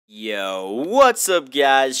Yo, what's up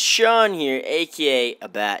guys? Sean here, aka a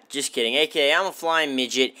bat. Just kidding, aka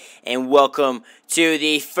ImaFlyNmidget, and welcome to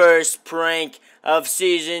the first prank of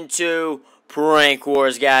Season 2 Prank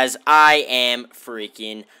Wars, guys. I am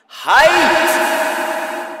freaking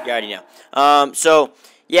hyped! You already know. So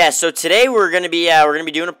today we're gonna be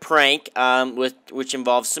doing a prank which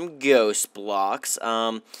involves some ghost blocks.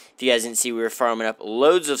 If you guys didn't see, we were farming up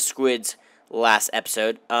loads of squids last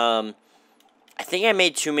episode. I think I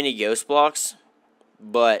made too many ghost blocks,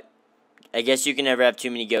 but I guess you can never have too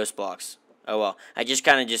many ghost blocks. Oh well, I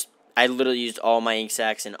literally used all my ink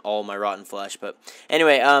sacs and all my rotten flesh. But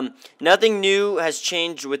anyway, nothing new has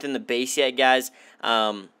changed within the base yet, guys.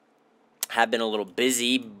 Have been a little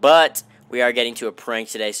busy, but we are getting to a prank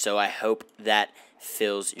today, so I hope that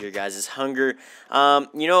fills your guys' hunger.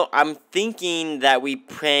 I'm thinking that we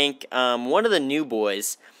prank one of the new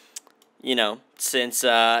boys. You know, since we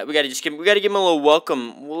gotta give him a little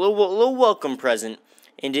welcome present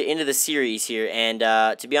into the series here. And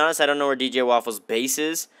to be honest, I don't know where DJ Waffle's base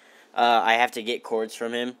is. I have to get cords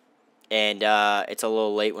from him, and it's a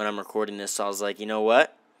little late when I'm recording this. So I was like, you know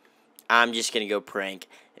what? I'm just gonna go prank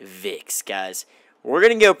Vikz, guys. We're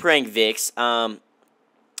gonna go prank Vikz.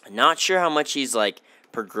 Not sure how much he's like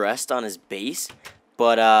progressed on his base,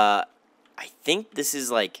 but I think this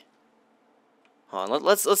is like. Hold on,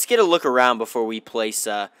 let's get a look around before we place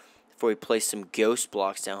some ghost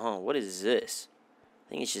blocks down. Hold on, what is this? I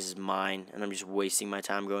think it's just mine, and I'm just wasting my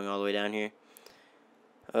time going all the way down here.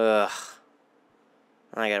 Ugh.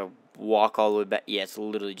 I gotta walk all the way back. Yeah, it's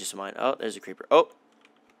literally just mine. Oh, there's a creeper. Oh.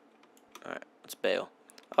 Alright, let's bail.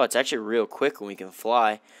 Oh, it's actually real quick when we can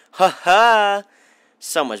fly. Ha ha!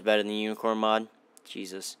 So much better than the unicorn mod.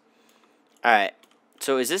 Jesus. Alright.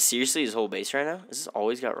 So is this seriously his whole base right now? Is this all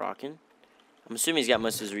he's got rocking? I'm assuming he's got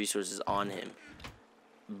most of his resources on him.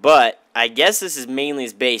 But I guess this is mainly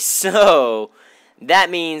his base. So that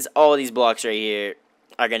means all these blocks right here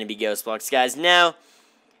are going to be ghost blocks, guys. Now,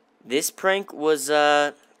 this prank was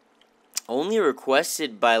only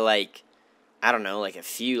requested by, like, I don't know, like a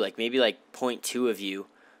few, like maybe like 0.2 of you.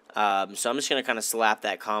 So I'm just going to kind of slap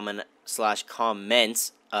that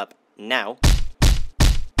comment/comments up now.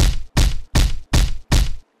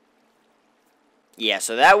 Yeah,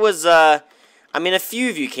 so that was, I mean, a few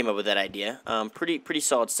of you came up with that idea. Pretty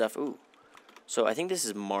solid stuff. Ooh. So I think this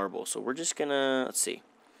is marble. So we're just gonna, let's see.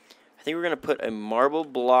 I think we're gonna put a marble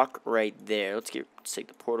block right there. Let's take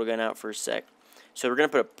the portal gun out for a sec. So we're gonna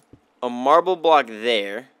put a marble block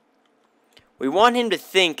there. We want him to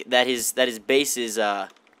think that his base is good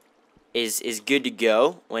to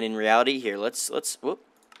go, when in reality, here, let's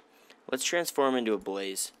transform into a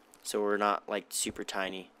blaze so we're not like super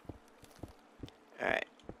tiny. All right.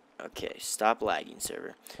 Okay, stop lagging,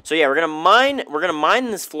 server. So yeah, we're gonna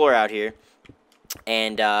mine this floor out here,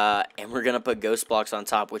 and we're gonna put ghost blocks on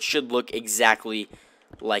top, which should look exactly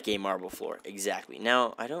like a marble floor. Exactly.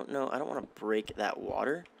 Now, I don't know. I don't want to break that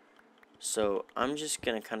water, so I'm just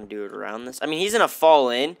gonna kind of do it around this. I mean, he's gonna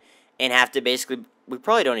fall in and have to basically. We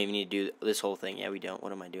probably don't even need to do this whole thing. Yeah, we don't.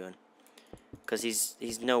 What am I doing? Because he's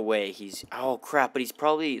no way. He's oh crap! But he's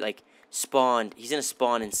probably like spawned. He's gonna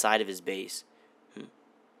spawn inside of his base.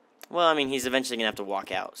 Well, I mean, he's eventually going to have to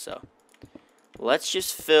walk out, so. Let's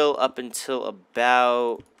just fill up until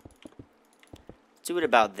about. Let's do it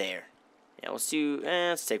about there. Yeah, let's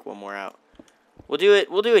take one more out. We'll do it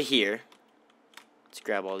here. Let's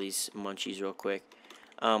grab all these munchies real quick.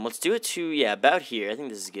 Let's do it to, yeah, about here. I think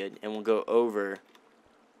this is good. And we'll go over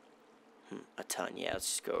a ton. Yeah, let's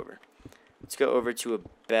just go over. Let's go over to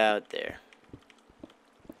about there.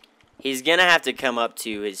 He's going to have to come up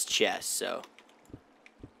to his chest, so.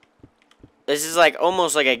 This is like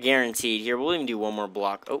almost like a guaranteed. Here, we'll even do one more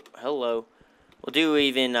block. Oh, hello. We'll do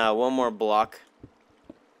even one more block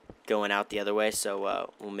going out the other way.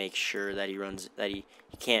 So we'll make sure that he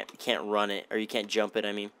can't run it, or you can't jump it.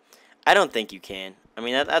 I mean, I don't think you can. I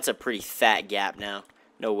mean, that's a pretty fat gap now.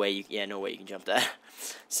 No way no way you can jump that.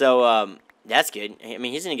 So that's good. I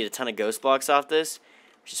mean, he's gonna get a ton of ghost blocks off this,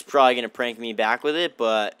 which is probably gonna prank me back with it.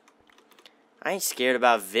 But I ain't scared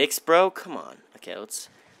about Vikz, bro. Come on. Okay, let's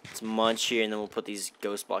munch here, and then we'll put these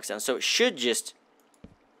ghost blocks down. So it should just.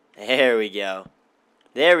 There we go.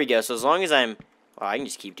 There we go. So as long as I'm. Oh, I can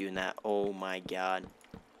just keep doing that. Oh my god.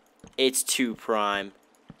 It's too prime.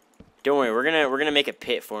 Don't worry. We're gonna make a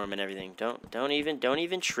pit for him and everything. Don't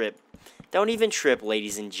even trip. Don't even trip,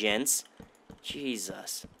 ladies and gents.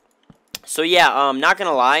 Jesus. So yeah, not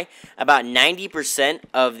gonna lie. About 90%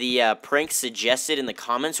 of the pranks suggested in the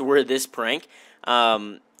comments were this prank.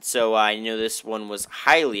 So I know this one was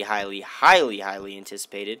highly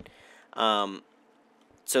anticipated.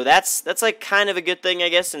 So that's like kind of a good thing, I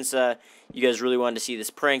guess, since you guys really wanted to see this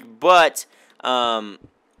prank. But we're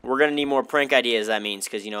gonna need more prank ideas. That means,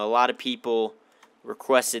 because you know, a lot of people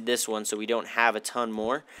requested this one, so we don't have a ton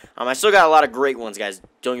more. I still got a lot of great ones, guys.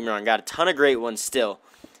 Don't get me wrong, got a ton of great ones still.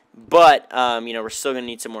 But you know, we're still gonna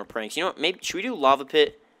need some more pranks. You know what? Maybe should we do lava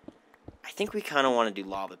pit? I think we kind of want to do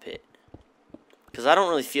lava pit, because I don't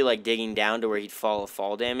really feel like digging down to where he'd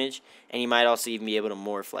fall damage, and he might also even be able to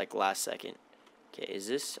morph like last second. Okay, is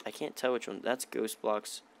this? I can't tell which one. That's ghost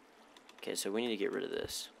blocks. Okay, so we need to get rid of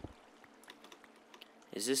this.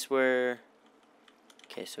 Is this where?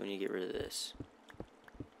 Okay, so we need to get rid of this.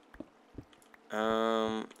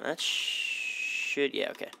 That should, yeah,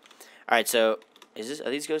 okay. Alright, so,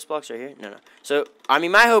 are these ghost blocks right here? No. So, I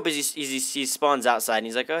mean, my hope is he spawns outside, and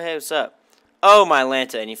he's like, oh, hey, what's up? Oh, my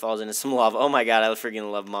Lanta, and he falls into some lava. Oh, my God, I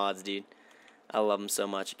freaking love mods, dude. I love them so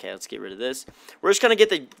much. Okay, let's get rid of this. We're just gonna get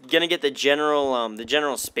the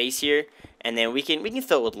general space here, and then we can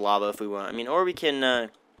fill it with lava if we want. I mean, or we can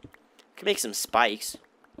make some spikes,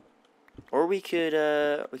 or we could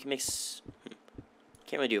make.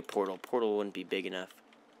 Can't really do a portal. Portal wouldn't be big enough.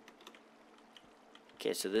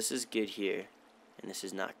 Okay, so this is good here, and this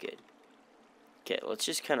is not good. Okay, let's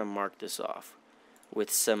just kind of mark this off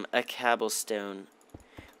with some cobblestone.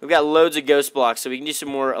 We've got loads of ghost blocks, so we can do some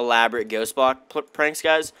more elaborate ghost block pranks,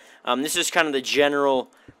 guys. This is kind of the general,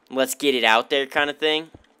 let's get it out there kind of thing.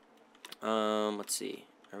 Let's see.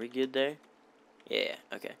 Are we good there? Yeah,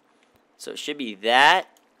 okay. So it should be that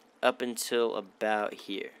up until about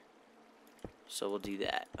here. So we'll do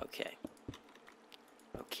that. Okay.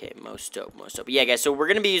 Okay, most dope. But yeah, guys, so we're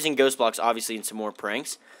going to be using ghost blocks, obviously, in some more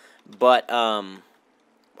pranks. But, wow,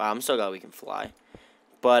 I'm so glad we can fly.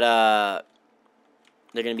 But,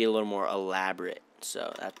 they're going to be a little more elaborate.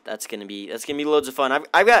 So that's going to be loads of fun.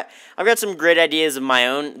 I've got some great ideas of my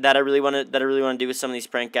own that I really want to do with some of these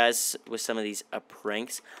prank guys, with some of these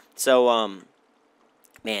pranks. So,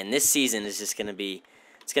 man, this season is just going to be,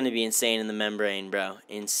 it's going to be insane in the membrane, bro.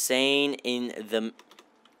 Insane in the...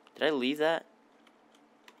 Did I leave that?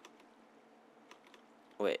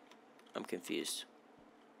 Wait, I'm confused.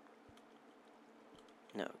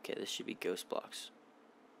 No, okay, this should be ghost blocks.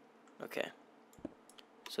 Okay.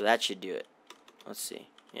 So that should do it. Let's see.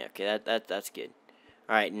 Yeah, okay, that's good.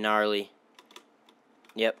 Alright, gnarly.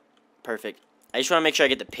 Yep, perfect. I just want to make sure I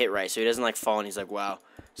get the pit right so he doesn't like fall and he's like, wow,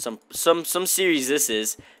 some series this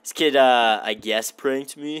is. This kid I guess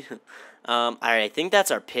pranked me. Alright, I think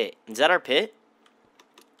that's our pit. Is that our pit?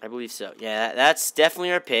 I believe so. Yeah, that's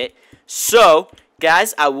definitely our pit. So,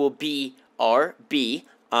 guys, I will be RB.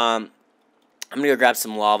 I'm gonna go grab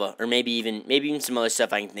some lava, or maybe even some other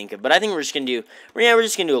stuff I can think of. But I think we're just gonna do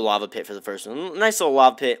a lava pit for the first one. Nice little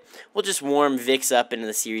lava pit. We'll just warm Vikz up into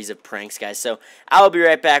the series of pranks, guys. So I'll be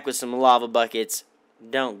right back with some lava buckets.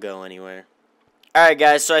 Don't go anywhere. Alright,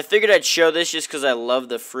 guys, so I figured I'd show this just because I love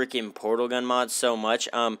the freaking portal gun mod so much.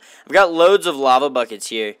 I've got loads of lava buckets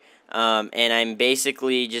here, and I'm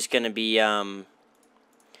basically just gonna be kind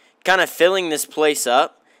of filling this place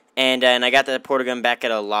up, and I got the portal gun back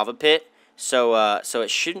at a lava pit. So it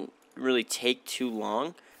shouldn't really take too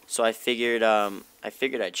long. So I figured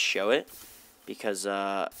I'd show it because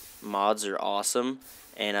mods are awesome,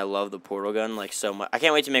 and I love the portal gun like so much. I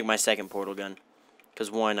can't wait to make my second portal gun, because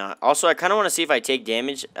why not? Also, I kind of want to see if I take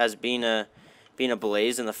damage as being a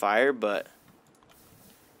blaze in the fire, but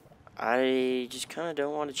I just kind of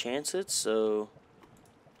don't want to chance it. So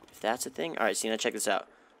if that's a thing, all right. So now check this out.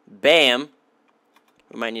 Bam.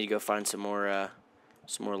 We might need to go find some more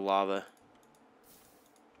lava.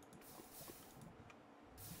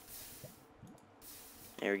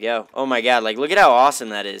 There we go. Oh my god, like, look at how awesome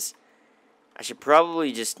that is. I should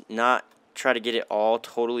probably just not try to get it all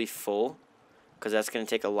totally full, because that's going to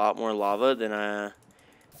take a lot more lava than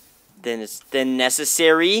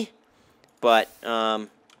necessary. But, God,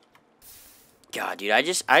 dude, I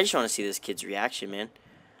just want to see this kid's reaction, man.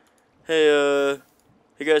 Hey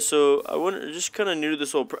guys, so I just kind of new to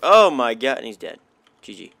this whole oh my god, and he's dead.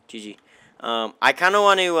 GG. I kind of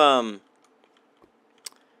want to,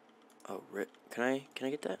 oh, rip. Can I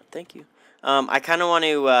get that? Thank you. I kind of want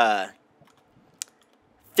to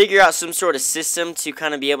figure out some sort of system to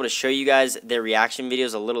kind of be able to show you guys their reaction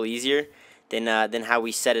videos a little easier than how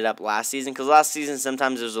we set it up last season. Because last season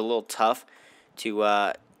sometimes it was a little tough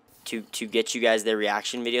to get you guys their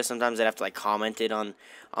reaction video. Sometimes I'd have to like comment it on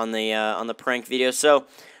the prank video. So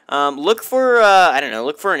look for I don't know,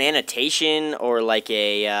 look for an annotation or like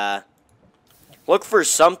a look for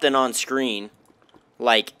something on screen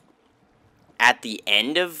like at the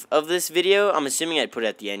end of this video. I'm assuming I'd put it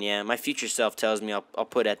at the end. Yeah, my future self tells me I'll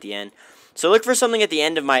put it at the end. So look for something at the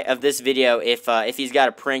end of this video if he's got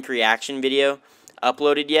a prank reaction video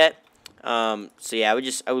uploaded yet. So yeah,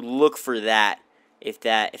 I would look for that if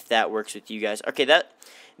that works with you guys. Okay,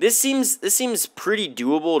 this seems pretty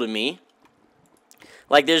doable to me.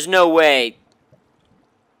 Like, there's no way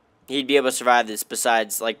he'd be able to survive this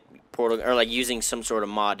besides like portal or like using some sort of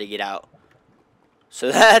mod to get out.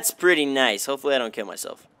 So that's pretty nice. Hopefully I don't kill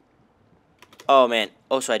myself. Oh man.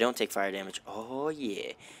 Oh, so I don't take fire damage. Oh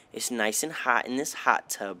yeah. It's nice and hot in this hot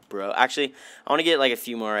tub, bro. Actually, I want to get like a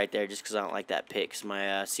few more right there just because I don't like that pick. Cause my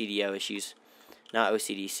CDO issues. Not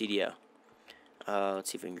OCD, CDO. Let's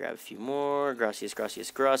see if we can grab a few more. Gracias,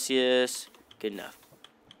 gracias, gracias. Good enough.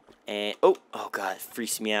 And, oh god, it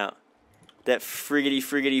freaks me out. That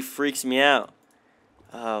friggity freaks me out.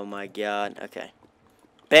 Oh my god. Okay.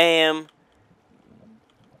 Bam.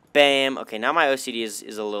 Bam. Okay, now my OCD is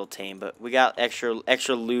a little tame, but we got extra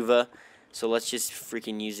luva, so let's just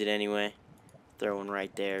freaking use it anyway. Throw one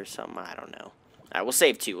right there or something. I don't know. Alright, we'll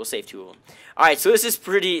save two. We'll save two of them. Alright, so this is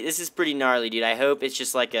pretty gnarly, dude. I hope it's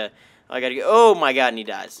just like a I gotta go. Oh my god, and he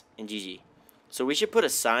dies. And GG. So we should put a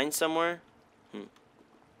sign somewhere.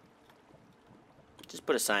 Just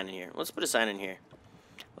put a sign in here. Let's put a sign in here.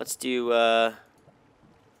 Let's do,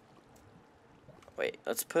 wait,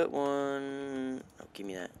 let's put one. Oh, give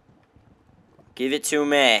me that. Give it to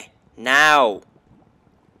me. Now.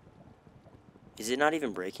 Is it not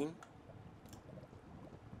even breaking?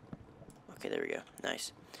 Okay, there we go.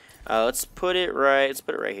 Nice. Let's put it right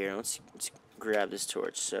here. Let's grab this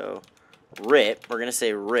torch. So, rip. We're gonna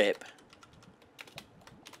say rip.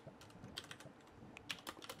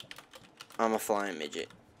 ImaFlyNmidget.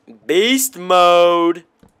 Beast mode.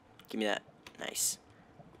 Give me that. Nice.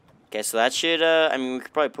 Okay, so that should, I mean, we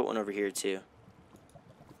could probably put one over here, too.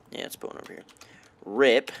 Yeah, let's put one over here.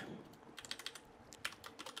 Rip.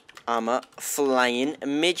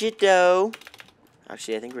 ImaFlyNmidget, though.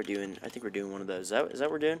 Actually, I think we're doing one of those. Is that what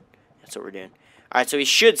we're doing? That's what we're doing. Alright, so he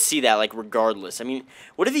should see that, like, regardless. I mean,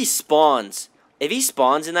 what if he spawns? If he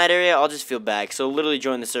spawns in that area, I'll just feel bad. So, literally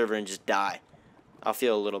join the server and just die. I'll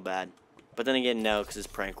feel a little bad. But then again, no, because it's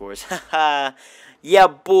prank wars. Haha. Yeah,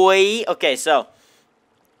 boy. Okay, so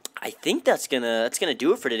I think that's gonna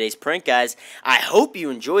do it for today's prank, guys. I hope you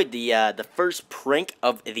enjoyed the first prank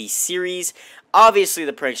of the series. Obviously,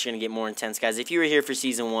 the pranks are gonna get more intense, guys. If you were here for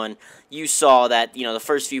season 1, you saw that the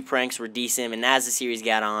first few pranks were decent, and as the series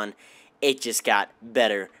got on, it just got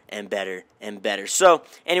better and better and better. So,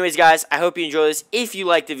 anyways, guys, I hope you enjoy this. If you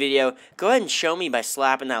liked the video, go ahead and show me by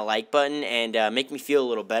slapping that like button and make me feel a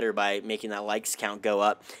little better by making that likes count go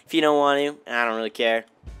up. If you don't want to, I don't really care.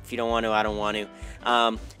 If you don't want to, I don't want to.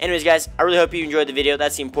 Anyways, guys, I really hope you enjoyed the video.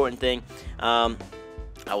 That's the important thing. I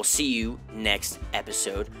will see you next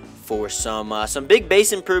episode for some big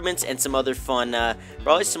base improvements and some other fun,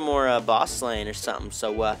 probably some more boss slaying or something.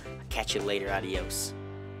 So, catch you later. Adios.